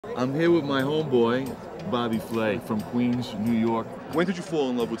I'm here with my homeboy, Bobby Flay from Queens, New York. When did you fall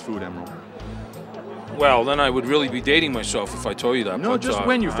in love with food, Emerald? Well, then I would really be dating myself if I told you that. No, but, just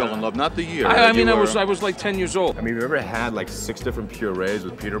when you fell in love, not the year. I mean, I was like 10 years old. I mean, have you ever had like 6 different purees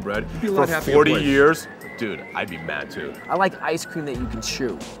with pita bread for 40 years? Dude, I'd be mad too. I like ice cream that you can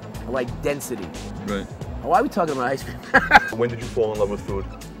chew. I like density. Right. Why are we talking about ice cream? When did you fall in love with food?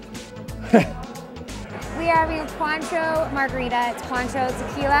 We are having a Cointreau margarita. It's Cointreau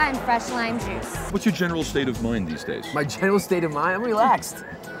tequila and fresh lime juice. What's your general state of mind these days? My general state of mind, I'm relaxed.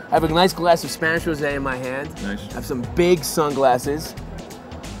 I have a nice glass of Spanish rosé in my hand. Nice. I have some big sunglasses.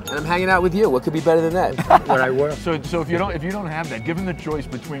 And I'm hanging out with you. What could be better than that? When I work. So if you don't have that, given the choice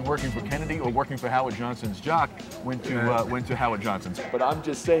between working for Kennedy or working for Howard Johnson's jock, went to Howard Johnson's. But I'm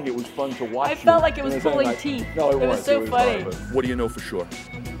just saying it was fun to watch. I felt like it was pulling teeth. No, it was so funny. What do you know for sure?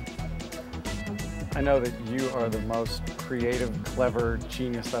 I know that you are the most creative, clever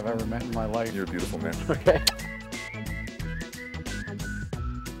genius I've ever met in my life. You're a beautiful man. Okay.